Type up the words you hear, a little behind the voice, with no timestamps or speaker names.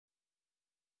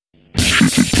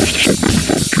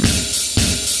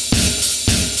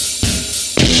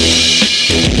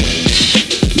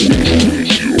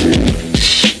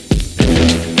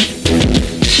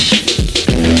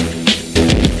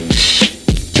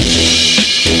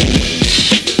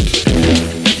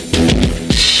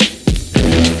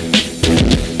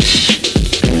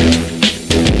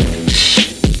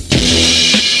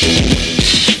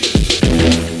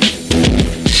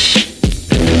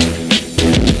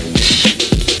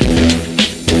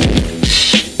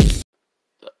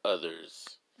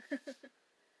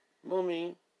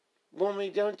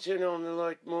Mommy, don't turn on the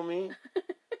light, Mommy.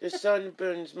 The sun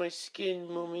burns my skin,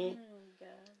 Mommy. Oh, God.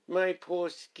 My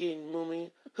poor skin, Mommy.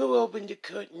 Who opened the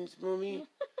curtains, Mommy?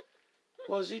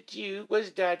 Was it you? Where's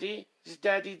Daddy? Is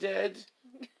Daddy dead?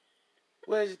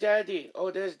 Where's Daddy? Oh,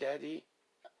 there's Daddy.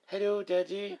 Hello,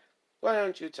 Daddy. Why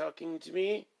aren't you talking to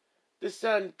me? The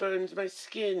sun burns my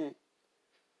skin.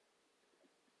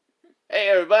 Hey,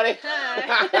 everybody.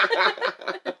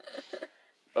 Hi.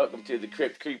 Welcome to the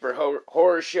Crypt Creeper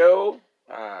Horror Show.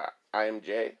 I am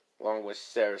Jay, along with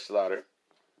Sarah Slaughter.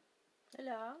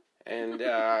 Hello. And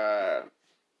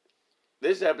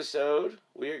this episode,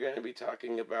 we are going to be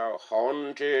talking about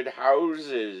haunted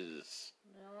houses.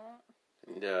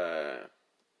 No. And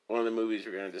one of the movies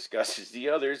we're going to discuss is The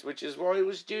Others, which is why I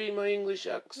was doing my English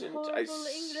accent. Horrible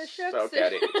English suck accent.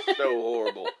 at it. It's so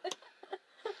horrible.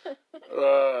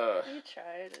 You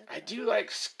tried. I do like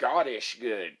Scottish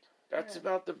good. That's Yeah.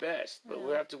 about the best. But Yeah.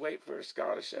 we'll have to wait for a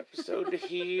Scottish episode to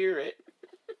hear it.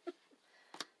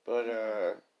 But,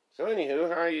 so anywho,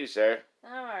 how are you, Sarah?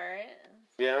 I'm alright.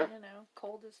 Yeah? You know,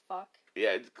 cold as fuck.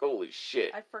 Yeah, it's cold as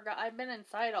shit. I forgot. I've been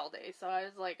inside all day, so I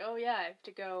was like, oh yeah, I have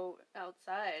to go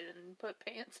outside and put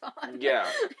pants on. Yeah.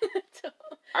 So,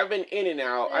 I've been in and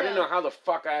out. I don't Yeah. know how the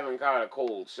fuck I haven't caught a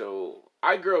cold. So,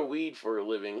 I grow weed for a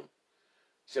living.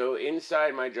 So,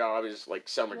 inside my job is like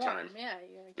summertime. warm, yeah.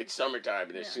 You're gonna keep It's summertime,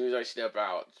 and as Yeah. soon as I step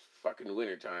out, it's fucking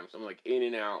wintertime. So, I'm like in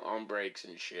and out on breaks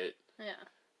and shit. Yeah.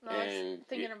 No, I was And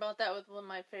thinking about that with one of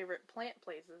my favorite plant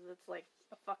places. It's like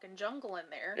a fucking jungle in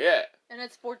there. Yeah. And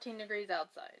it's 14 degrees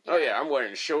outside. Oh, yeah, I'm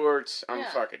wearing shorts. I'm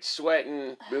Yeah. fucking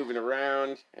sweating, moving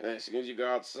around. And then as soon as you go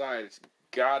outside, it's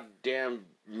goddamn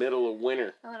middle of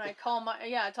winter. And then I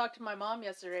talked to my mom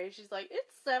yesterday. She's like,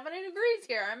 it's 70 degrees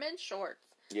here. I'm in shorts.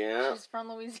 Yeah. She's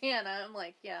from Louisiana. I'm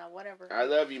like, yeah, whatever. I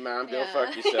love you, Mom. Go Yeah.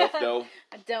 fuck yourself, though.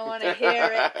 I don't want to hear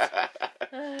it.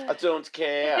 I don't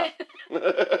care.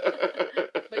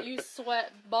 But you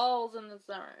sweat balls in the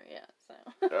summer, yeah.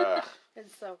 So Ugh.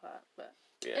 it's so hot. But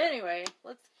Yeah. anyway,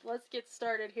 let's get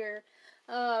started here.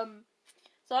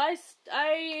 So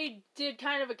I did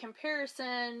kind of a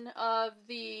comparison of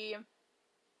the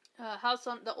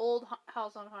the old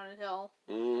house on Haunted Hill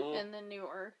Mhm. and the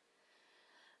newer.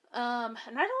 And I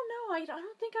don't know. I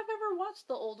don't think I've ever watched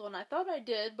the old one. I thought I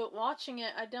did, but watching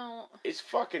it, I don't. It's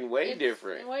fucking way It's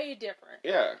different. Way different.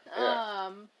 Yeah.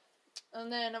 Yeah.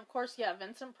 And then of course, yeah,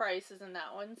 Vincent Price is in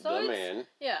that one. So The it's, man.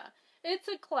 yeah, it's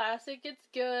a classic. It's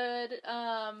good.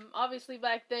 Obviously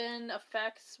back then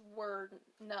effects were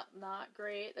not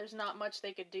great. There's not much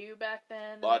they could do back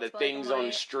then. A lot It's of black and things on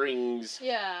white. strings.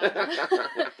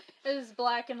 Yeah. It was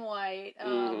black and white.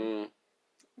 Mhm.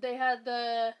 They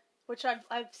had which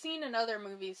I've seen in other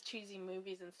movies, cheesy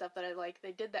movies and stuff that I like.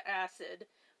 They did the acid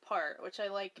part, which I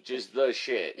like. Just the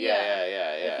shit. Yeah.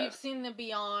 Yeah. If you've seen the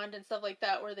Beyond and stuff like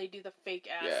that, where they do the fake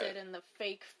acid and the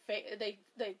fake they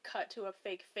cut to a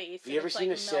fake face. Have you ever seen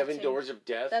the Seven Doors of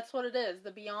Death? That's what it is,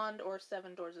 the Beyond or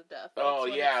Seven Doors of Death. Oh That's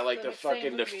what yeah, it's like the same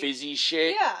fucking the movie. fizzy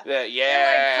shit. Yeah. That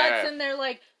They're like cuts and they're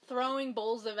like throwing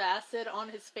bowls of acid on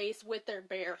his face with their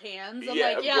bare hands. I'm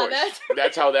like, of yeah, course.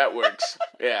 That's how that works.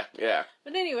 Yeah.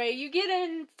 But anyway, you get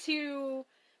into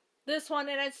this one,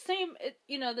 and it's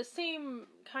the same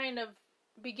kind of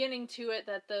beginning to it,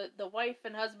 that the wife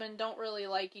and husband don't really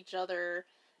like each other,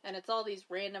 and it's all these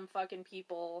random fucking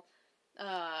people,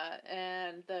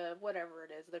 and the whatever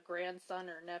it is, the grandson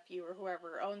or nephew or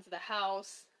whoever owns the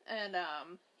house, and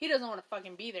he doesn't want to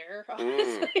fucking be there,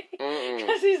 obviously,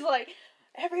 because he's like,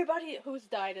 everybody who's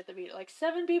died at the beach, like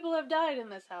 7 people have died in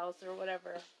this house or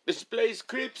whatever. This place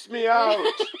creeps me out.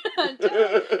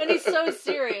 And he's so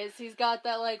serious. He's got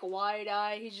that like wide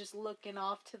eye. He's just looking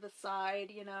off to the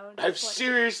side, you know. I've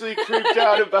seriously creeped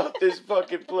out about this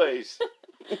fucking place.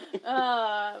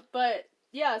 But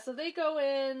yeah, so they go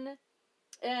in,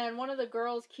 and one of the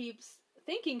girls keeps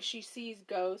thinking she sees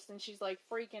ghosts, and she's like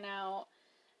freaking out.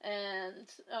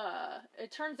 And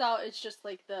it turns out it's just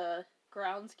like the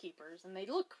groundskeepers, and they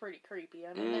look pretty creepy.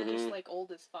 I mean, they're just like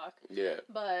old as fuck. Yeah.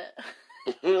 But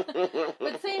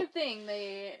same thing.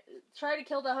 They try to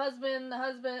kill the husband,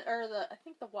 I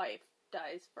think the wife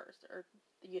dies first, or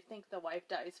you think the wife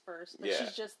dies first, but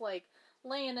she's just like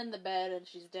laying in the bed and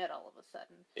she's dead all of a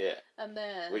sudden. Yeah. And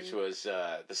then, which was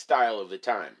the style of the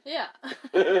time. yeah.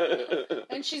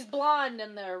 And she's blonde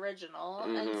in the original,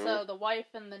 and so the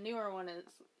wife in the newer one has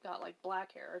got like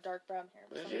black hair or dark brown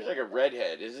hair. She's like a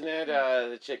redhead, isn't that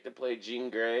the chick that played Jean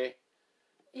Grey?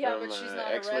 Yeah, from, but she's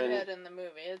not X-Men? a redhead in the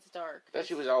movie. It's dark. I thought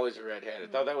she was always a redhead. I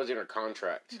thought that was in her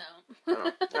contract.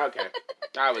 No. Oh, okay.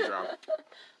 I was wrong.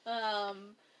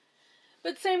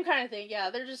 But same kind of thing. Yeah,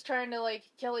 they're just trying to like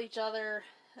kill each other,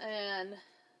 and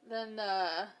then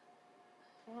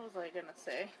What was I gonna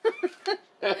say?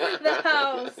 The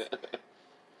house.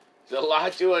 There's a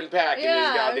lot to unpack in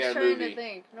this goddamn movie. I was trying to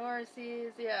think.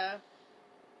 Norsees, yeah.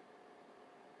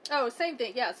 Oh, same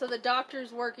thing. Yeah, so the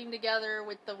doctor's working together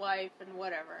with the wife and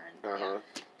whatever. And, yeah,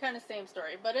 kind of same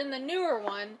story. But in the newer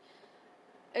one,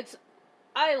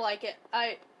 I like it.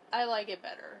 I like it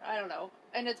better. I don't know.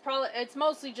 And it's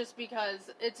mostly just because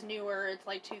it's newer. It's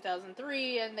like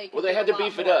 2003, and they had to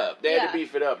beef it up. They had to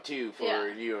beef it up too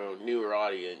for newer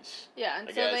audience. Yeah, and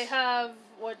so they have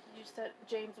what you said,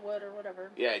 James Wood or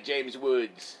whatever. Yeah, James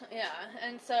Woods. Yeah,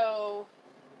 and so,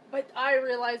 but I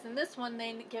realized in this one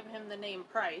they give him the name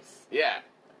Price. Yeah.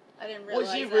 I didn't realize.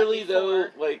 Was he really though?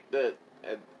 Like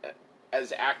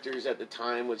as actors at the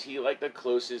time, was he like the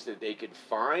closest that they could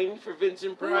find for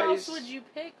Vincent Price? Who else would you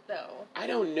pick, though? I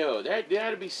don't know. There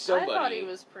had to be somebody. I thought he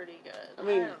was pretty good. I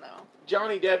mean, I don't know.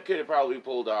 Johnny Depp could have probably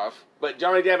pulled off, but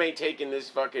Johnny Depp ain't taking this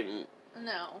fucking...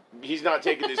 No. He's not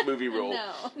taking this movie role.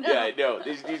 No. Yeah, no.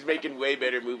 He's making way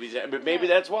better movies. But maybe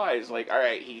that's why. It's like, all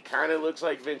right, he kind of looks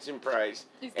like Vincent Price.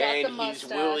 He's got the mustache.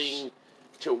 He's willing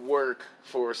to work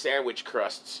for sandwich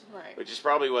crusts, right? Which is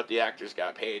probably what the actors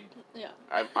got paid. Yeah,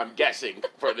 I'm guessing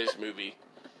for this movie.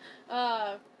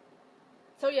 So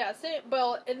yeah,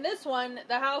 well, in this one,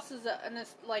 the house is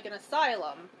like an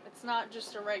asylum. It's not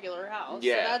just a regular house.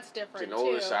 Yeah, so that's different. It's an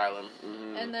old asylum.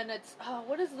 Mm-hmm. And then it's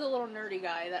what is the little nerdy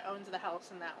guy that owns the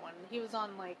house in that one? He was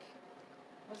on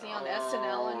was he on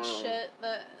SNL and shit?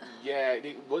 Yeah,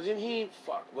 wasn't he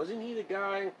the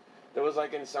guy that was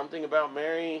like in Something About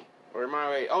Mary? Or am I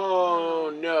way...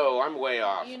 Oh, no, I'm way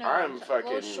off. I'm fucking...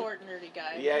 little short, nerdy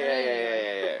guy.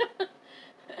 Yeah.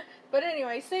 But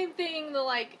anyway, same thing.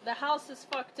 The house is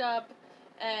fucked up,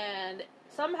 and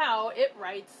somehow it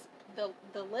writes the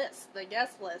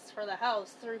guest list for the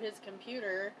house through his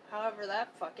computer. However that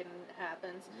fucking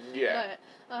happens. Yeah.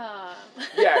 But,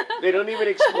 yeah, they don't even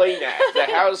explain that.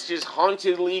 The house just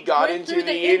hauntedly got into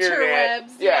the internet.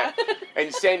 Yeah.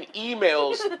 And sent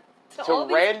emails... to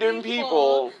random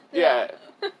people. Yeah.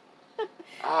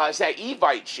 It's that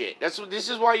Evite shit. This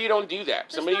is why you don't do that.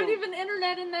 There's not even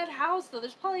internet in that house, though.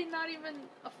 There's probably not even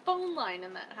a phone line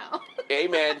in that house. Hey,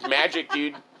 man. Magic,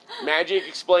 dude. Magic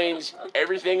explains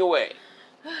everything away.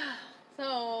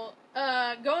 So,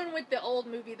 going with the old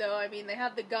movie, though, I mean, they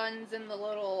have the guns in the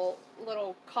little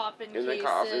coffin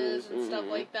cases and stuff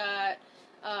like that.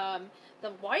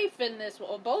 The wife in this,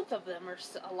 well, both of them are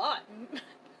a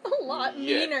lot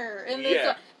meaner in this.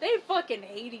 Yeah. They fucking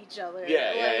hate each other.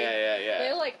 Yeah.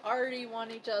 They already want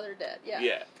each other dead. Yeah.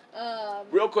 Yeah.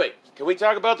 Real quick, can we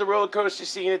talk about the roller coaster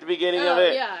scene at the beginning of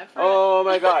it? Yeah. Oh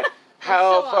my god,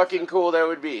 how so fucking awesome. Cool that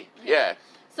would be. Yeah.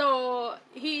 So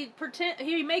he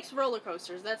makes roller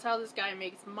coasters. That's how this guy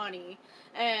makes money.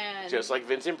 And just like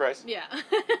Vincent Price. Yeah.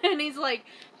 And he's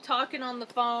talking on the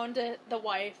phone to the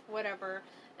wife, whatever.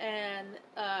 And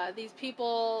these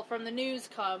people from the news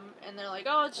come, and they're like,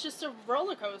 oh, it's just a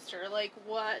roller coaster.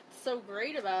 What's so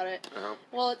great about it? Uh-huh.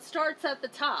 Well, it starts at the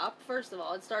top, first of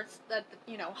all. It starts at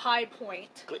the, high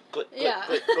point. Click, click, yeah.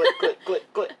 click, click, click,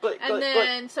 click, click, click, and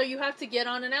then, so you have to get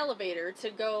on an elevator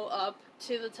to go up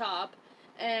to the top,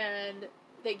 and...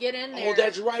 They get in there. Oh,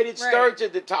 that's right. It starts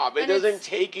at the top. It doesn't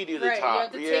take you to the top. You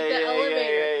have to take the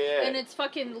elevator. Yeah. And it's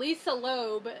fucking Lisa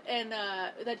Loeb and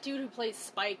that dude who plays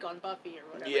Spike on Buffy or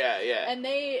whatever. Yeah. And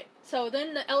so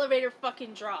then the elevator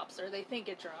fucking drops, or they think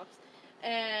it drops.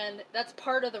 And that's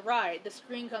part of the ride. The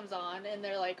screen comes on, and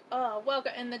they're like, oh,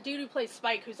 welcome. And the dude who plays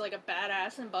Spike, who's a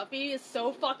badass in Buffy, is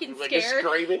so fucking scared.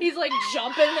 He's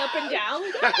jumping up and down.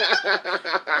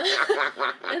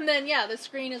 And then, the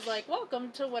screen is welcome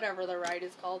to whatever the ride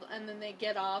is called. And then they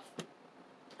get off.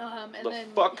 The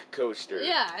fuck coaster.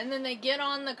 Yeah, and then they get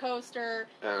on the coaster,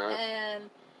 and...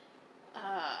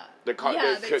 the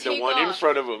one in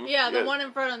front of them. Yeah, the one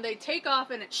in front of them. They take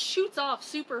off, and it shoots off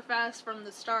super fast from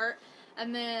the start.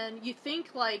 And then you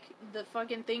think, the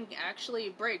fucking thing actually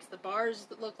breaks. The bars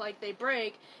look like they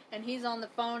break, and he's on the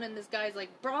phone, and this guy's like,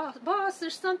 boss,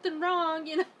 there's something wrong,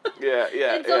 Yeah.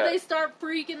 And so they start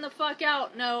freaking the fuck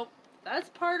out. No, that's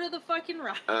part of the fucking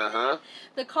ride. Uh-huh.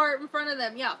 The cart in front of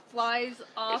them, flies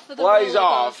off of the roller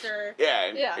coaster. Yeah,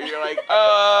 and you're like,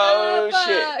 oh,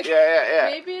 shit. Yeah.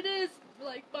 Maybe it is,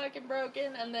 fucking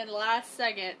broken, and then last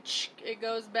second, it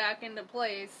goes back into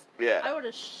place. Yeah. I would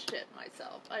have shit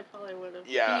myself. I probably would have.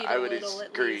 Yeah, I would have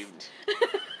screamed.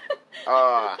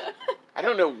 I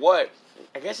don't know what.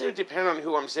 I guess it would depend on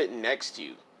who I'm sitting next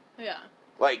to. Yeah.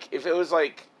 If it was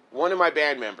one of my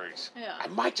band members, I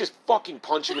might just fucking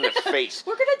punch him in the face.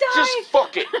 We're gonna die. Just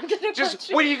fuck it. I'm gonna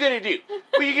just what are you gonna do?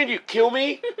 What are you gonna do? Kill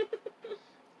me?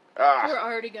 We're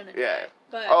already gonna die.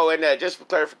 But oh, and just for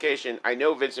clarification, I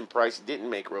know Vincent Price didn't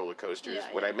make roller coasters.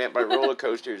 Yeah, What I meant by roller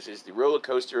coasters is the roller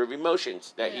coaster of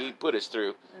emotions that he put us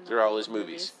through all his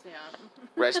movies. Yeah.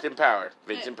 Rest in power,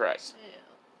 Vincent Price.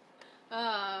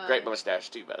 Yeah. Great mustache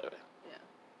too, by the way. Yeah.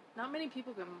 Not many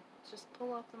people can just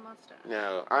pull off the mustache.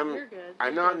 No, You're good.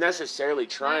 I'm You're not good, necessarily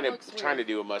trying weird. to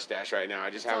do a mustache right now. I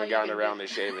just That's haven't gotten around to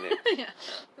shaving it. Yeah.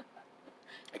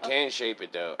 I can shape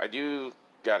it though. I do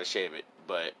gotta shave it,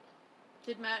 but.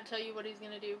 Did Matt tell you what he's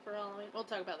gonna do for Halloween? We'll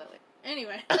talk about that later.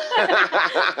 Anyway.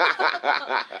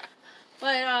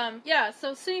 But, yeah,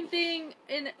 so same thing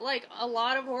in, like, a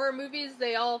lot of horror movies,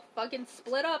 they all fucking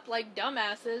split up like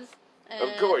dumbasses. And...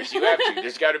 Of course, you have to.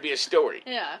 There's gotta be a story.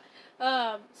 Yeah.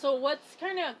 So what's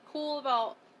kind of cool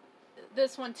about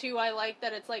this one, too, I like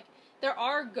that it's, like, there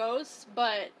are ghosts,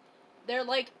 but they're,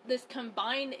 like, this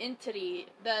combined entity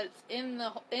that's in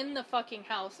the fucking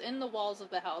house, in the walls of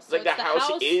the house. So like, the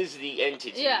house is the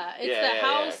entity. Yeah, it's the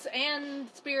house and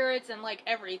spirits and, like,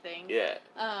 everything. Yeah.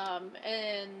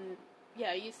 And...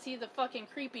 yeah, you see the fucking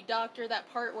creepy doctor, that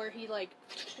part where he, like,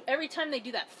 every time they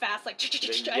do that fast, like, I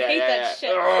hate that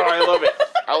shit. Oh, I love it.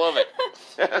 I love it.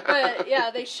 But,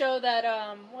 yeah, they show that,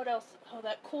 what else? Oh,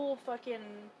 that cool fucking,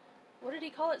 what did he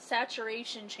call it?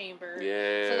 Saturation chamber.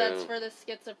 Yeah. So that's for the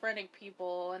schizophrenic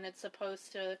people, and it's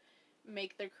supposed to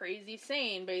make the crazy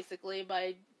sane, basically,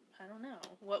 by... I don't know,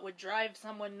 what would drive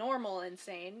someone normal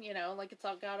insane, you know, like it's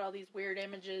all got all these weird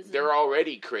images. They're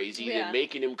already crazy, and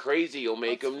making them crazy will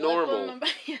make them normal.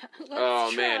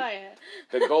 Let's try it.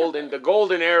 The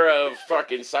golden era of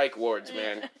fucking psych wards,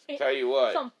 man. Tell you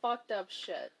what. Some fucked up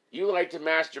shit. You like to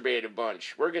masturbate a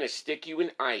bunch. We're gonna stick you in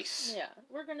ice. Yeah,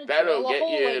 we're gonna That'll drill a get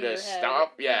hole you in to your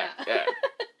stop. head.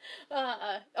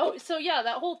 Yeah. So yeah,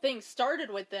 that whole thing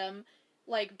started with them,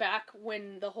 like, back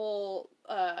when the whole,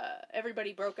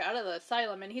 everybody broke out of the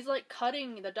asylum, and he's, like,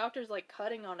 the doctor's, like,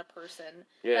 cutting on a person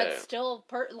that's still,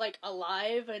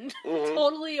 alive and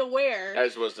totally aware.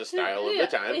 As was the style of the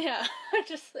time. Yeah,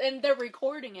 and they're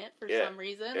recording it for some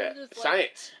reason. Yeah. Just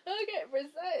Science. Okay, for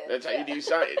science. That's how you do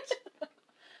science.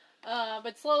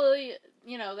 But slowly,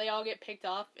 you know, they all get picked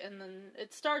off, and then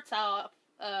it starts out,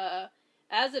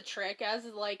 as a trick, as,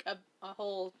 like, a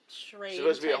whole charade. It's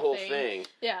supposed to be a whole thing.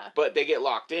 Yeah. But they get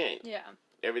locked in. Yeah.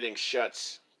 Everything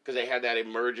shuts. Because they had that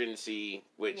emergency,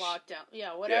 which... lockdown.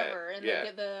 Yeah, whatever. And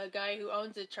the guy who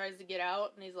owns it tries to get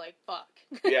out, and he's like, fuck.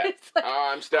 Yeah. It's like,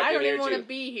 I'm stuck in here, too. I don't even want to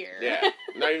be here. Yeah.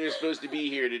 I'm not even supposed to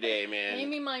be here today, man. Give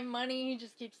me my money. He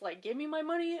just keeps like, give me my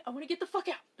money. I want to get the fuck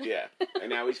out. Yeah. And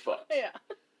now he's fucked. Yeah.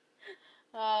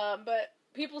 But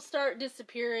people start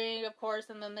disappearing, of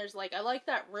course, and then there's, like, I like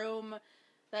that room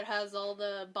that has all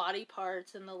the body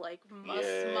parts and the, like,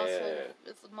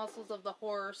 muscles of the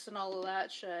horse and all of that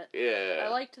shit. Yeah. I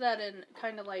liked that in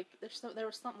kind of like, there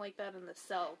was something like that in The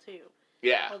Cell, too.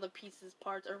 Yeah. All the pieces,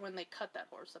 parts, or when they cut that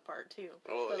horse apart, too.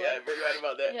 Oh, but, yeah, like, I forgot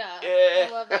about that. Yeah. Yeah.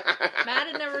 I love that. Matt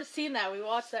had never seen that. We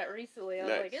watched that recently. I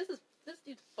was like, this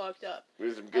dude's fucked up.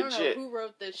 There's some good shit. I don't know who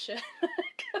wrote this shit.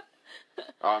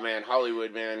 Oh, man,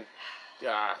 Hollywood, man.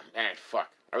 Ah, man,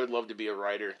 fuck. I would love to be a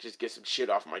writer. Just get some shit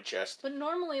off my chest. But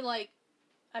normally, like,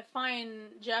 I find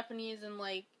Japanese and,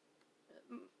 like,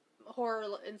 horror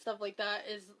and stuff like that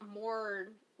is more,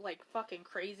 like, fucking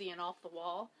crazy and off the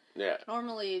wall. Yeah.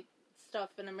 Normally,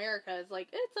 stuff in America is, like,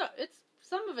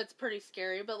 some of it's pretty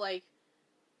scary, but, like,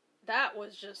 that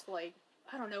was just, like,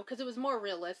 I don't know, because it was more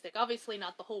realistic. Obviously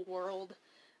not the whole world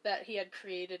that he had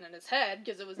created in his head,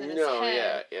 because it was in his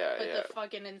head. But the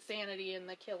fucking insanity and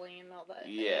the killing and all that.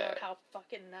 Yeah. And how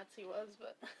fucking nuts he was,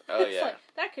 but it's like,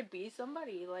 that could be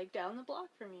somebody, like, down the block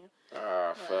from you.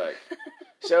 Oh, fuck.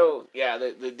 So, yeah,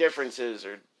 the differences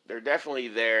they're definitely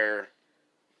there.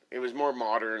 It was more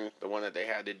modern, the one that they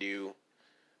had to do.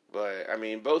 But, I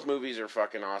mean, both movies are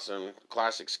fucking awesome.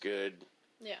 Classic's good.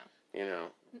 Yeah. You know.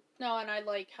 No, and I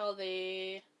like how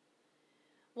they...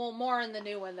 Well, more in the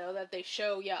new one, though, that they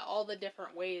show, all the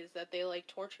different ways that they, like,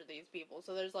 torture these people.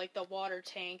 So there's, like, the water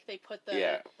tank. They put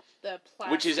the plastic...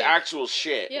 Which is actual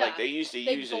shit. Yeah. Like, they used to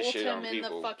use this shit on people. They bolt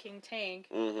him in the fucking tank.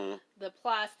 Mm-hmm. The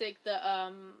plastic, the,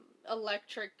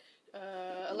 electric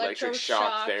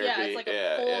shock therapy. Yeah, it's like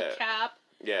a full cap.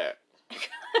 Yeah.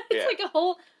 It's like a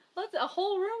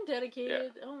whole room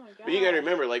dedicated. Yeah. Oh my god. But you gotta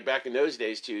remember, like, back in those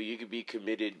days, too, you could be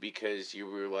committed because you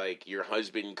were, like, your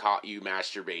husband caught you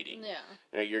masturbating. Yeah.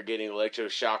 And you're getting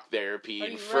electroshock therapy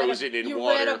and frozen in you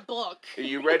water. You read a book.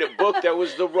 You read a book that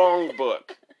was the wrong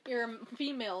book. You're a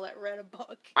female that read a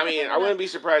book. I mean, I wouldn't be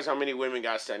surprised how many women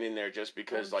got sent in there just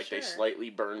because, they slightly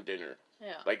burned dinner.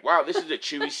 Yeah. Like, wow, this is a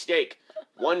chewy steak.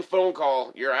 One phone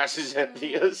call, your ass is at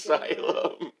the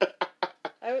asylum.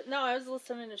 I was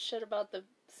listening to shit about the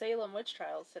Salem witch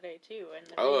trials today too, and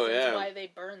the reasons why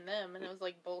they burned them, and it was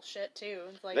like bullshit too.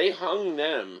 It's like they hung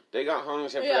them. They got hung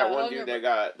except for that one dude that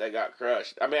got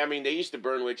crushed. I mean, they used to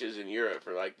burn witches in Europe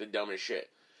for like the dumbest shit.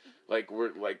 Like we're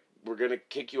gonna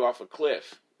kick you off a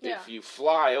cliff. Yeah. If you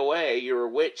fly away, you're a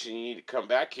witch and you need to come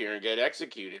back here and get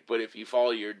executed. But if you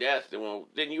follow your death,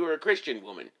 then you were a Christian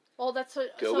woman. Well, that's what.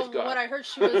 What I heard,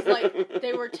 she was like,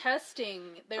 they were testing.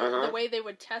 The way they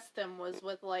would test them was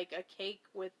with like a cake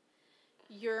with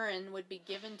urine would be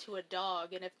given to a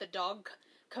dog, and if the dog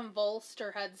convulsed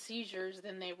or had seizures,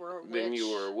 then they were a witch. Then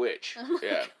you were a witch.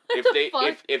 Yeah.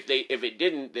 If it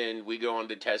didn't, then we go on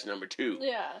to test number 2.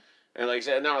 Yeah. And like I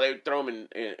said, no, they would throw them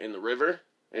in the river.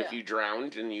 If you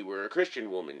drowned, and you were a Christian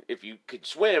woman. If you could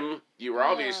swim, you were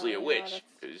obviously a witch.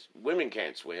 Because women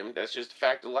can't swim. That's just a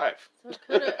fact of life.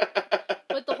 So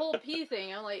with the whole pee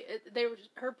thing, I'm like,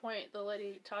 her point, the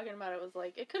lady talking about it was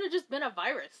like, it could have just been a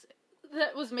virus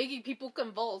that was making people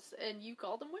convulse, and you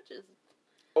called them witches.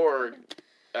 Or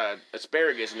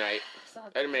asparagus night.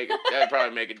 That'd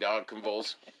probably make a dog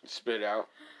convulse, spit out.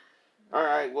 All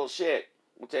right, well, shit.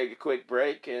 We'll take a quick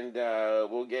break, and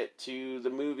we'll get to the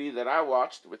movie that I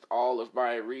watched with all of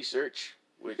my research,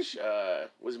 which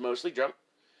was mostly drunk.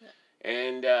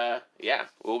 And,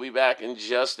 we'll be back in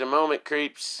just a moment,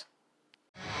 creeps.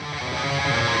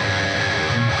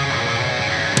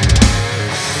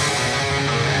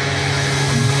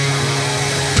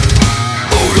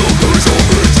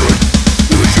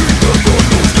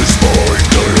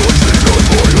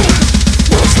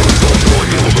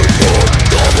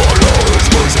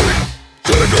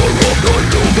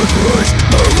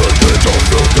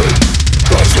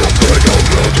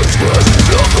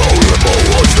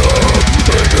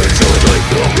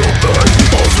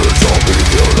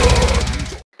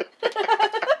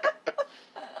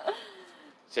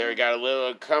 Sarah got a little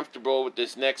uncomfortable with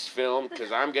this next film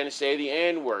because I'm going to say the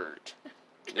N-word.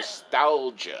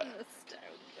 Nostalgia.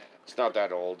 It's not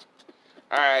that old.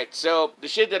 Alright, so the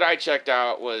shit that I checked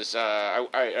out was, I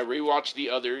rewatched The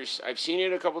Others. I've seen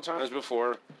it a couple times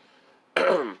before.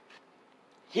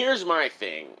 Here's my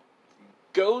thing.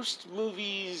 Ghost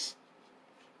movies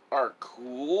are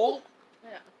cool.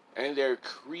 Yeah. And they're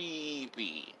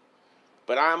creepy.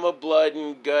 But I'm a blood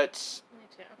and guts. Me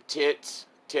too.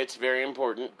 Tits, very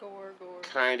important. Gore.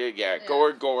 Kinda, yeah.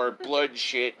 Gore, blood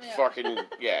shit, fucking,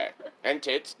 yeah. And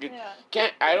tits. Yeah.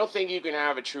 I don't think you can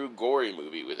have a true gory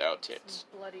movie without tits.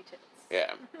 Bloody tits.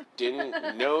 Yeah.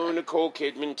 Didn't know Nicole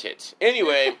Kidman tits.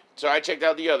 Anyway, so I checked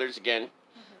out The Others again.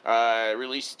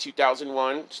 Released in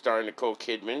 2001, starring Nicole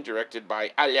Kidman, directed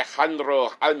by Alejandro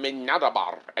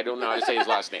Almenadabar. I don't know how to say his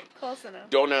last name. Close enough.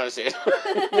 Don't know how to say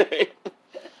it.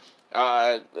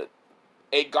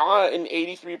 It got an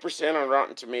 83% on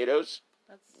Rotten Tomatoes.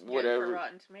 That's good for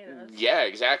Rotten Tomatoes. Yeah,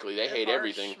 exactly. They're hate harsh,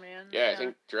 everything. Man. Yeah, I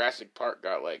think Jurassic Park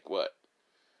got like what?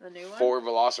 The new one? 4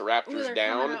 Velociraptors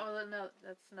down.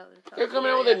 That's another topic. They're coming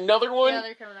out with another one? Yeah,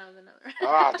 they're coming out with another.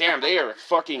 Ah, damn, they are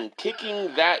fucking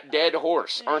kicking that dead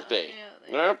horse, aren't they?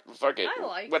 Yeah, fuck it. I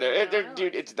like it.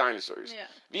 Dude, it's dinosaurs. Yeah.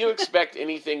 If you expect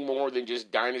anything more than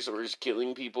just dinosaurs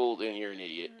killing people, then you're an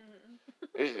idiot.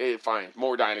 Fine,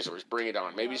 more dinosaurs. Bring it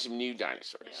on. Maybe some new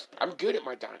dinosaurs. Yeah. I'm good at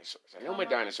my dinosaurs. I know my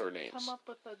dinosaur names. Come up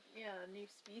with a new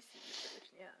species.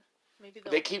 Yeah. Maybe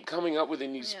they keep coming up with a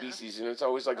new species, and it's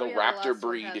always like a raptor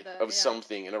breed of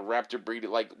something, and a raptor breed.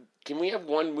 Like, can we have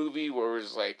one movie where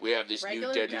it's like, we have this new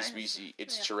deadly species?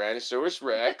 It's Tyrannosaurus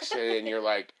Rex, and you're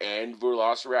like, and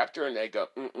Velociraptor, and they go,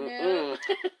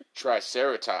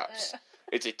 Triceratops.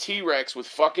 It's a T-Rex with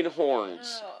fucking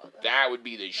horns. Oh, that would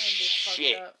be the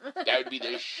shit. That would be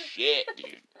the shit,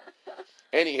 dude.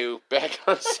 Anywho, back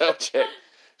on subject.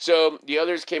 So, The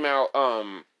Others came out,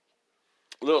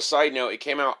 little side note, it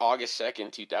came out August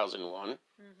 2nd, 2001,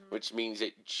 which means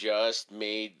it just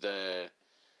made the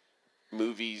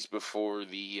movies before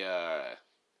the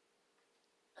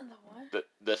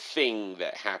the thing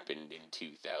that happened in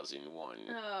 2001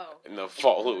 in the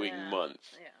following month.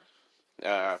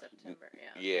 September,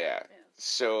 yeah.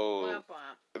 So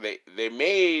they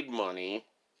made money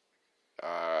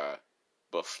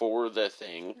before the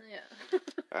thing.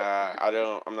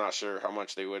 I'm not sure how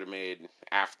much they would have made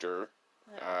after.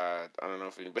 I don't know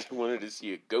if anybody wanted to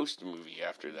see a ghost movie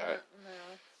after that.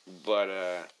 No. But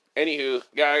anywho,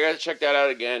 I gotta check that out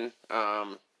again.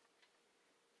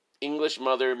 English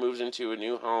mother moves into a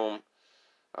new home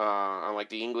on like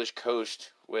the English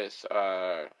coast with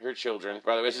her children.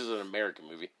 By the way, this is an American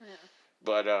movie. Yeah.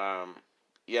 But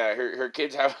her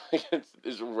kids have like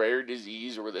this rare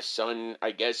disease where the sun,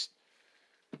 I guess,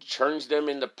 turns them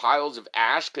into piles of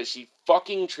ash because she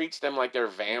fucking treats them like they're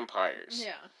vampires.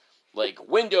 Yeah. Like,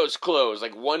 windows closed.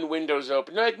 Like, one window's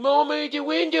open. They're like, Mommy, the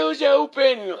window's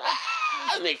open!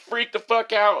 Ah! And they freak the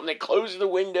fuck out, and they close the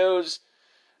windows.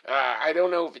 I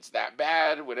don't know if it's that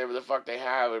bad, whatever the fuck they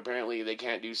have. Apparently, they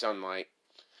can't do sunlight.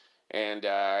 And,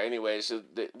 anyway, so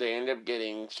they end up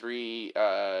getting 3,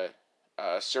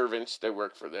 servants that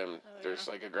work for them. There's,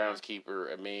 like, a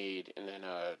groundskeeper, a maid, and then,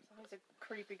 a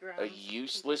creepy a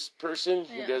useless person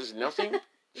who does nothing.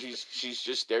 She's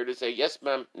just there to say, yes,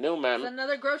 ma'am, no, ma'am. It's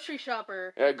another grocery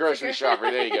shopper. Grocery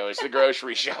shopper, there you go. It's the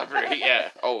grocery shopper, yeah,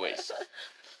 always.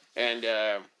 And,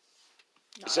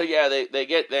 so, yeah, they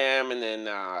get them, and then,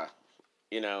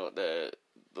 the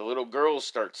little girl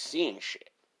starts seeing shit.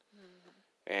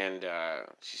 And,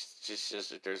 she says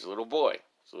that there's a little boy,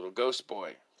 a little ghost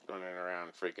boy, running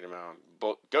around, freaking him out.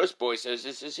 Ghost boy says,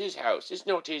 this is his house. It's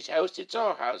not his house, it's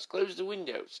our house. Close the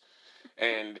windows.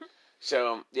 And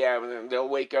so, yeah, they'll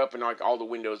wake up and, like, all the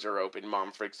windows are open.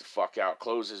 Mom freaks the fuck out,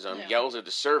 closes them, yells at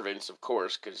the servants, of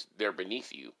course, because they're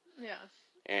beneath you. Yeah.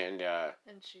 And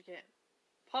she can't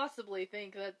possibly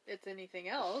think that it's anything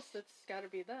else. It's got to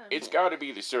be them. It's got to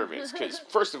be the servants, because,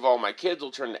 first of all, my kids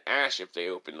will turn to ash if they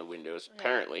open the windows,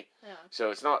 apparently. Yeah. So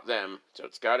it's not them. So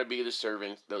it's got to be the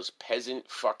servants, those peasant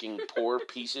fucking poor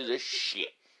pieces of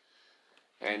shit.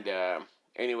 And,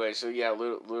 anyway, so yeah,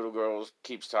 little girl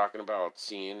keeps talking about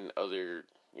seeing other,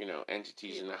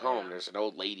 entities in the home. There's an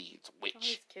old lady, it's a witch. All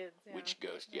these kids, Witch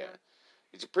ghost, yeah.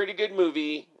 It's a pretty good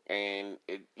movie, and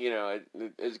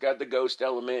it's got the ghost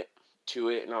element to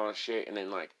it and all that shit, and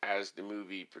then, like, as the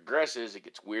movie progresses, it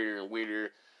gets weirder and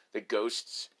weirder. The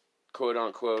ghosts, quote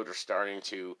unquote, are starting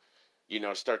to,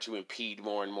 start to impede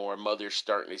more and more. Mother's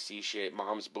starting to see shit,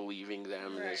 mom's believing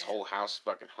them, and this whole house is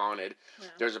fucking haunted. Yeah.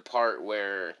 There's a part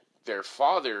where their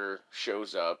father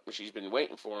shows up, and she's been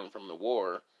waiting for him from the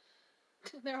war.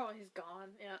 He's gone,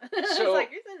 yeah. So, it's like,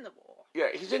 he's in the war. Yeah,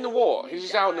 he's in the war. He's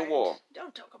just out in the war.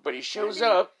 Don't talk about But he shows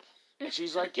up, and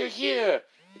she's like, you're here.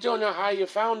 I don't know how you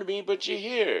found me, but you're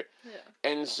here. Yeah.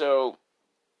 And so,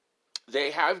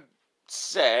 they have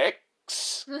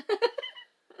sex.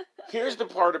 Here's the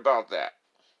part about that.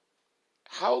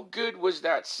 How good was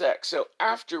that sex? So,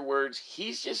 afterwards,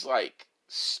 he's just, like,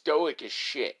 stoic as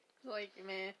shit. Like,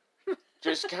 meh.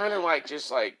 Just kind of like,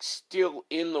 still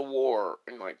in the war,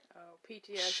 and, like,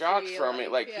 PTSD. Shocked from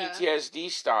it, like, PTSD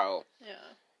style.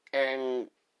 Yeah. And,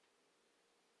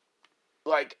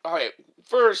 like, alright,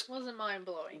 first... Wasn't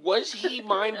mind-blowing. Was he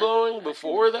mind-blowing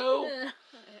before, though?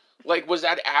 Like, was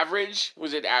that average?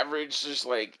 Was it average, just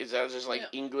like, is that just, like,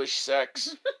 English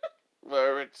sex?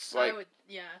 Where it's, like...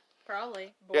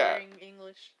 Probably. Boring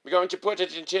English. We're going to put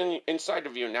it inside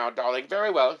of you now, darling.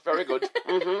 Very well. Very good.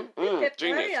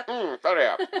 Genius. Hurry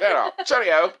up.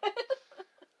 Cheerio.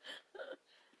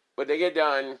 But they get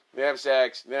done. They have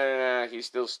sex. Nah. He's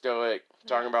still stoic.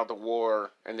 Talking about the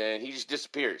war. And then he just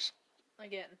disappears.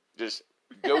 Again. Just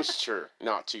ghosts her.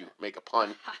 Not to make a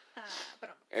pun.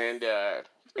 And,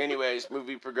 anyways,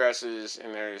 movie progresses.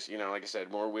 And there's, like I said,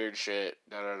 more weird shit.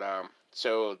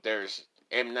 So there's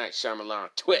M. Night Shyamalan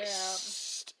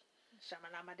twist. Yeah.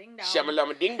 Shamalama ding dong.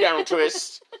 Shamalama ding dong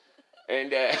twist.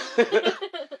 And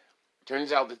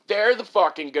turns out that they're the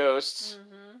fucking ghosts.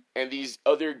 Mm-hmm. And these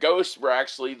other ghosts were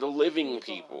actually the living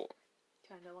people.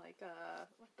 Kind of like,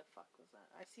 what the fuck was that?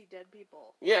 I see dead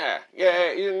people. Yeah.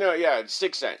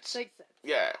 Sixth Sense.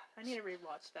 Yeah. I need to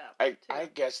rewatch that. I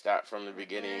guessed that from the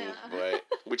beginning, but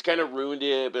which kind of ruined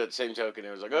it, but at the same token,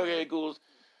 it was like, okay, cool.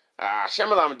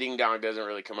 Shamalama Ding Dong doesn't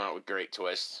really come out with great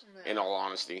twists, in all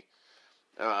honesty.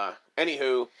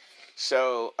 Anywho,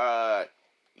 so,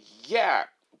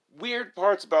 weird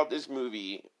parts about this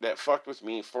movie that fucked with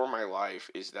me for my life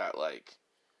is that, like,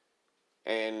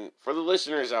 and for the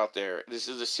listeners out there, this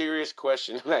is a serious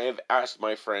question that I have asked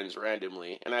my friends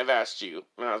randomly, and I've asked you,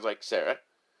 and I was like, Sarah,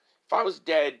 if I was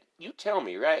dead, you tell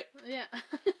me, right? Yeah.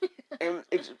 And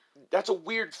that's a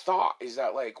weird thought, is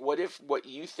that, like, what if what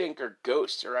you think are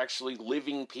ghosts are actually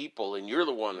living people, and you're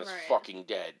the one that's fucking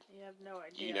dead? You have no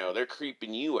idea. They're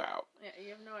creeping you out. Yeah, you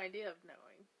have no idea of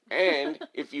knowing. And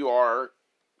if you are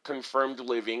confirmed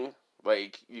living,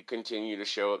 like, you continue to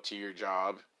show up to your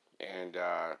job, and,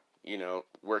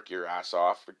 work your ass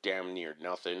off for damn near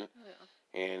nothing.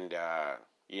 Yeah. And,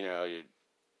 you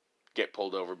get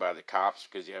pulled over by the cops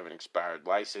because you have an expired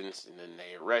license, and then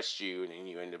they arrest you, and then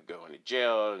you end up going to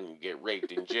jail, and you get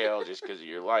raped in jail just because of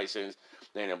your license.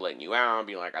 They end up letting you out and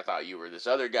being like, I thought you were this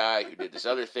other guy who did this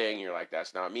other thing. You're like,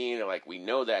 that's not me. And they're like, we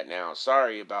know that now.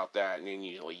 Sorry about that. And then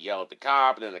you yell at the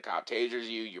cop, and then the cop tasers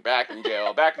you. You're back in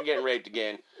jail, back and getting raped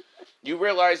again. You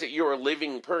realize that you're a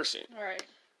living person. Right.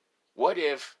 What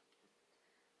if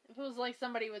it was like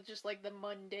somebody with just like the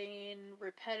mundane,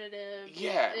 repetitive.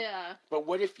 Yeah. Yeah. But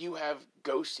what if you have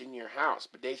ghosts in your house,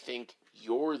 but they think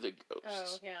you're the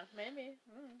ghosts? Oh, yeah, maybe.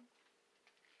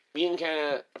 Me and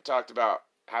Kenna have talked about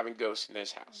having ghosts in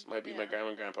this house. Might be my grandma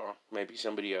and grandpa. Might be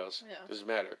somebody else. Yeah. Doesn't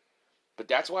matter. But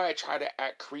that's why I try to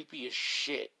act creepy as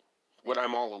shit when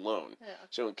I'm all alone. Yeah.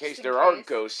 So in case there are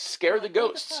ghosts, scare the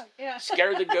ghosts. Yeah.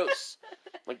 Scare the ghosts.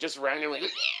 Like just randomly.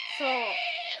 So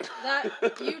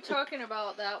that you talking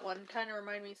about that one kind of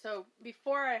remind me. So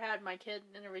before I had my kid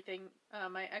and everything,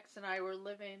 my ex and I were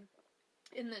living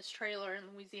in this trailer in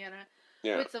Louisiana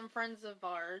with some friends of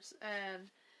ours, and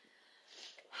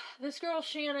this girl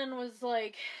Shannon was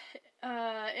like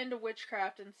into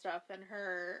witchcraft and stuff, and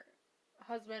her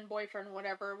husband, boyfriend,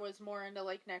 whatever, was more into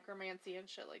like necromancy and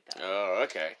shit like that. Oh,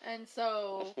 okay. And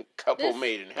so couple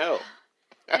made in hell.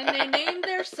 And they named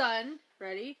their son,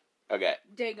 ready? Okay.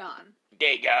 Dagon.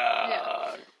 Dagon.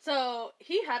 Yeah. So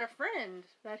he had a friend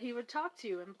that he would talk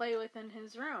to and play with in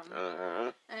his room.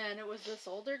 Uh-huh. And it was this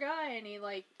older guy, and he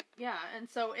and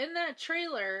so in that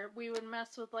trailer we would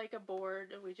mess with like a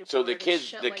board, a Ouija so board,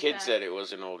 the kid said it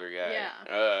was an older guy. Yeah.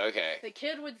 Oh, okay. The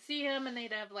kid would see him, and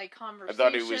they'd have like conversations. I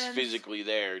thought he was physically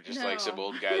there, just like some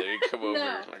old guy that'd come over,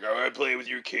 like, "Oh, I play with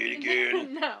your kid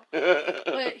again." No.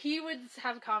 But he would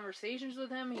have conversations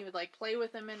with him. He would like play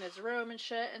with him in his room and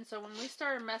shit. And so when we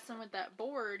started messing with that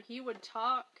board, he would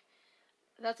talk.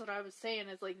 That's what I was saying,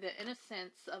 is like the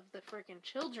innocence of the freaking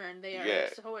children. They are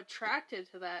so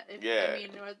attracted to that. I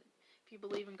mean, if you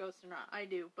believe in ghosts or not, I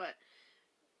do, but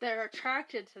they're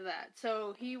attracted to that.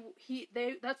 So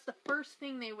that's the first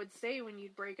thing they would say when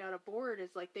you'd break out a board,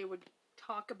 is like they would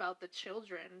talk about the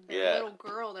children, their little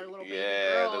girl, their little baby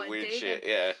girl, the and weird David. shit,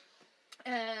 yeah.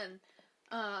 And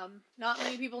not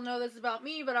many people know this about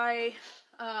me, but I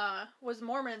was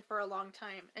Mormon for a long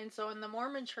time, and so in the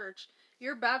Mormon church,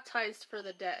 you're baptized for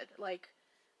the dead, like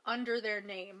under their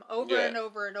name, over and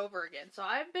over and over again. So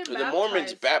I've been baptized. The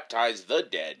Mormons baptize the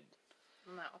dead.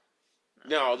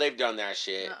 No, they've done that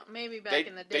shit. No, maybe back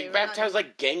in the day. They baptized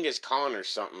like Genghis Khan or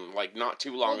something, like not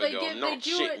too long ago. They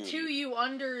do it to you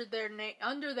under their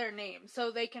name,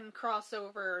 so they can cross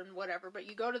over and whatever. But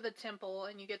you go to the temple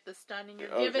and you get the stun, and you're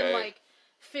given like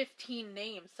 15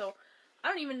 names. So I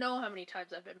don't even know how many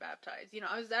times I've been baptized. You know,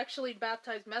 I was actually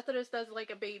baptized Methodist as like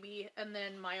a baby, and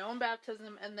then my own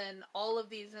baptism, and then all of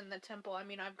these in the temple. I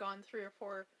mean, I've gone 3 or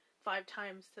 4, 5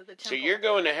 times to the temple. So you're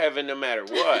going to heaven no matter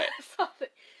what.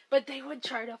 But they would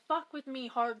try to fuck with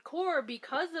me hardcore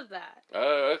because of that.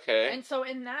 Oh, okay. And so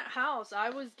in that house, I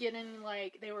was getting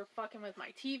like, they were fucking with my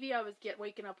TV. I was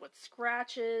waking up with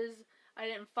scratches.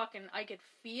 I could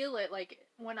feel it. Like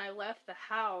when I left the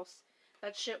house,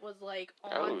 that shit was like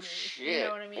on me. Shit. You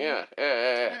know what I mean? Yeah.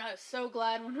 And I was so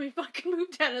glad when we fucking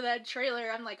moved out of that trailer.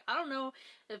 I'm like, I don't know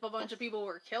if a bunch of people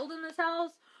were killed in this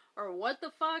house or what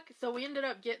the fuck. So we ended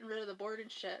up getting rid of the board and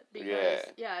shit because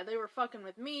they were fucking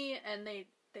with me, and they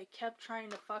kept trying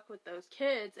to fuck with those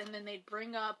kids, and then they'd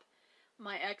bring up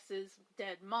my ex's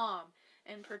dead mom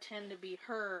and pretend to be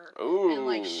her. Ooh. And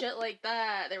like shit like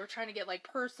that. They were trying to get like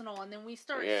personal, and then we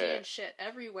started seeing shit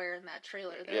everywhere in that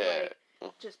trailer. They're like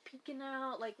just peeking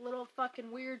out, like little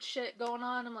fucking weird shit going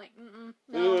on. I'm like,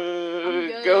 no, I'm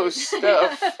good. Ghost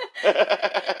stuff.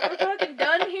 We're fucking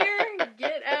done here.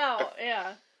 Get out.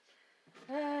 Yeah.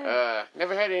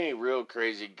 Never had any real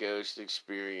crazy ghost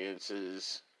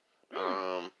experiences.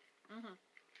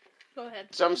 Go ahead.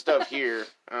 Some stuff here,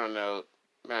 I don't know,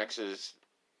 Max's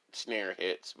snare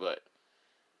hits, but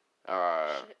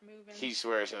he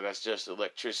swears that that's just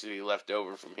electricity left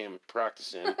over from him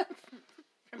practicing.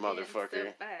 Motherfucker.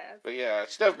 So but yeah,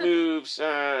 stuff moves,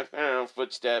 I don't know,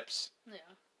 footsteps,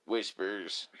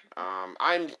 whispers.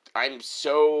 I'm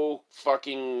so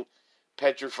fucking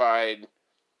petrified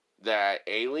that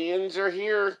aliens are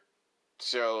here.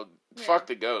 So, fuck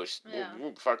the ghost. You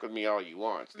can fuck with me all you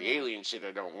want. It's the alien shit I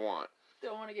don't want.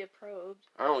 Don't want to get probed.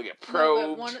 I don't want to get probed.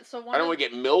 I don't want to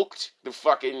get milked.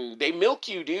 They milk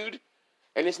you, dude.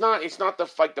 And it's not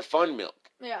the fun milk.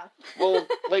 Yeah. Well,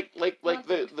 like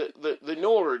the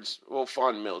Nords will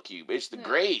fun milk you, but it's the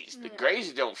Greys. The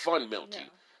Greys don't fun milk you.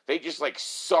 They just like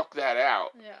suck that out.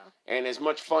 Yeah. And as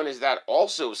much fun as that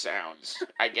also sounds,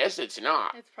 I guess it's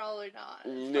not. It's probably not.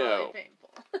 No. Probably painful.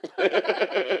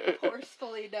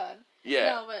 Forcefully done. Yeah.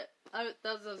 No, but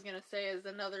that's what I was gonna say is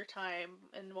another time,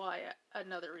 and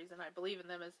another reason I believe in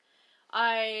them is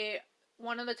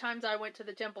one of the times I went to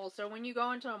the temple. So when you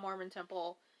go into a Mormon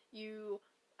temple, you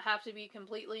have to be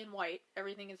completely in white.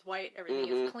 Everything is white. Everything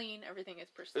is clean. Everything is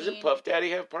pristine. Doesn't Puff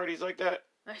Daddy have parties like that?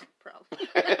 Probably.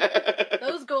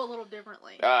 Those go a little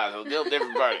differently. Ah, a little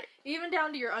different party. Even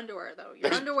down to your underwear, though.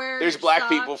 Your underwear. There's your black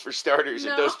socks. people for starters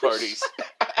at those parties.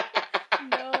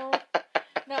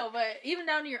 No, but even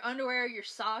down to your underwear, your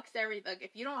socks, everything.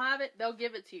 If you don't have it, they'll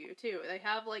give it to you too. They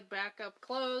have like backup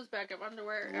clothes, backup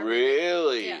underwear. Everything.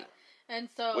 Really? Yeah. And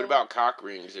so. What about cock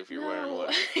rings if you're wearing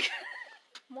one?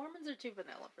 Mormons are too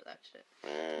vanilla for that shit.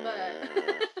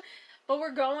 But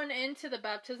we're going into the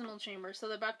baptismal chamber. So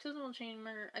the baptismal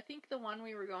chamber, I think the one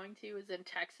we were going to is in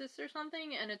Texas or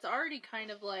something, and it's already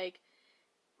kind of like.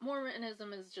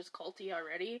 Mormonism is just culty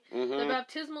already. Mm-hmm. The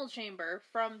baptismal chamber,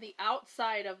 from the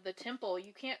outside of the temple,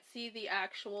 you can't see the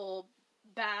actual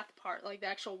bath part, like the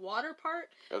actual water part.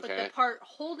 Okay. But the part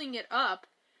holding it up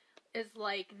is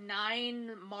like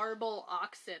 9 marble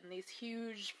oxen, these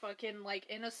huge fucking, like,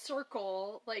 in a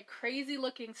circle, like, crazy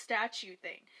looking statue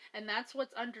thing. And that's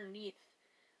what's underneath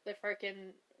the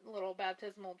freaking little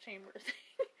baptismal chamber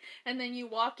thing. And then you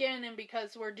walk in, and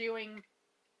because we're doing...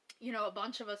 a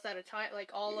bunch of us at a time,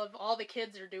 like all the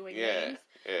kids are doing names.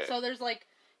 Yeah. So there's like,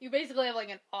 you basically have like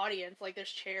an audience, like there's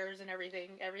chairs and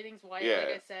everything. Everything's white,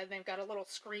 like I said. They've got a little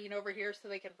screen over here so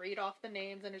they can read off the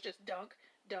names, and it's just dunk,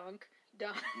 dunk,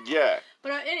 dunk. Yeah.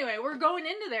 But anyway, we're going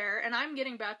into there, and I'm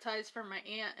getting baptized for my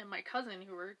aunt and my cousin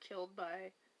who were killed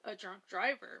by a drunk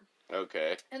driver.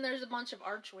 Okay. And there's a bunch of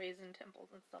archways and temples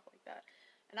and stuff like that.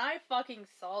 And I fucking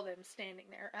saw them standing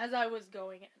there as I was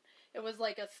going in. It was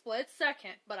like a split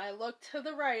second, but I looked to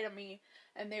the right of me,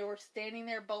 and they were standing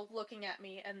there both looking at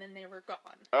me, and then they were gone.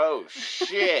 Oh,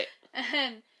 shit.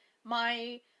 And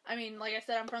like I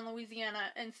said, I'm from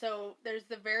Louisiana, and so there's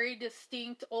the very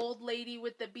distinct old lady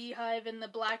with the beehive and the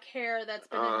black hair that's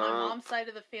been in my mom's side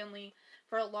of the family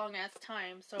for a long-ass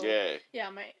time. So, yeah,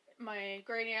 my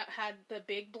great-aunt had the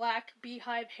big black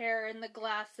beehive hair and the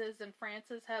glasses, and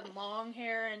Frances had long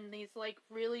hair and these, like,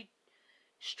 really...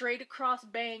 straight across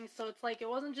bangs, so it's like it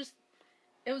wasn't just,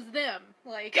 it was them,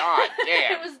 like, God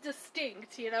damn. It was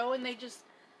distinct, and they just,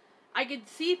 I could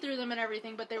see through them and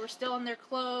everything, but they were still in their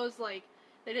clothes, like,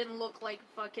 they didn't look like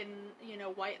fucking,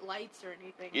 white lights or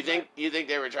anything. You think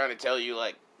they were trying to tell you,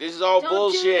 like, this is all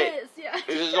bullshit?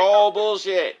 This is all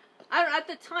bullshit. At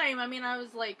the time, I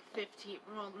was like 15,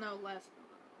 well, no less,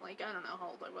 like, I don't know how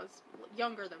old I was,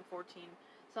 younger than 14.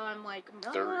 So I'm like,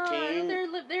 13?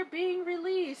 They're being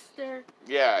released. They're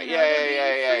yeah.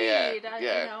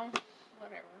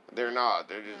 Whatever. They're not.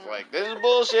 They're just like, this is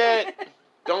bullshit.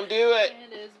 Don't do it.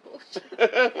 It is bullshit.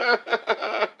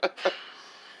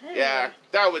 Anyway. Yeah,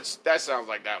 that sounds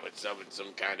like that would summon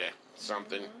some kind of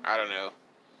something. Mm-hmm. I don't know.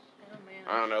 Oh man.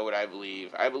 I don't know what I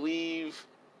believe. I believe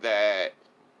that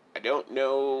I don't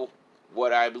know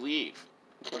what I believe.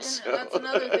 So. That's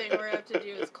another thing we're going to have to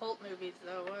do is cult movies,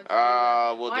 though.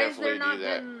 We'll definitely do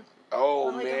that.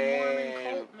 Oh, man. A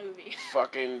Mormon cult movie?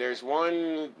 Fucking, there's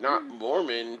one, not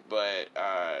Mormon, but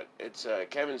it's a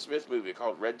Kevin Smith movie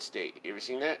called Red State. You ever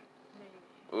seen that?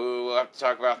 Maybe. Ooh, we'll have to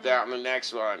talk about that on the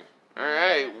next one. All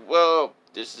right, well,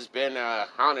 this has been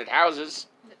Haunted Houses.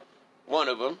 One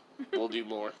of them. We'll do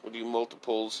more. We'll do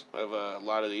multiples of a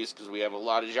lot of these because we have a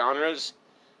lot of genres.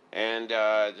 And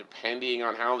depending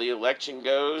on how the election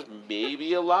goes,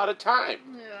 maybe a lot of time.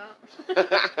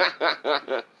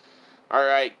 Yeah. All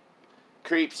right.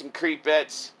 Creeps and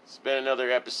creepettes. It's been another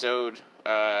episode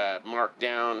marked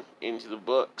down into the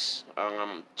books.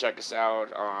 Check us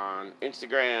out on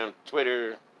Instagram,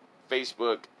 Twitter,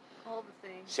 Facebook. All the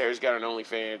things. Sarah's got an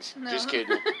OnlyFans. No. Just kidding.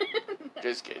 No.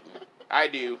 Just kidding. I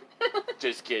do.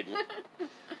 Just kidding.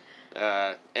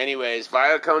 Anyways,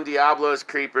 Via con Diablos,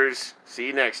 creepers. See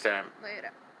you next time.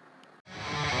 Later.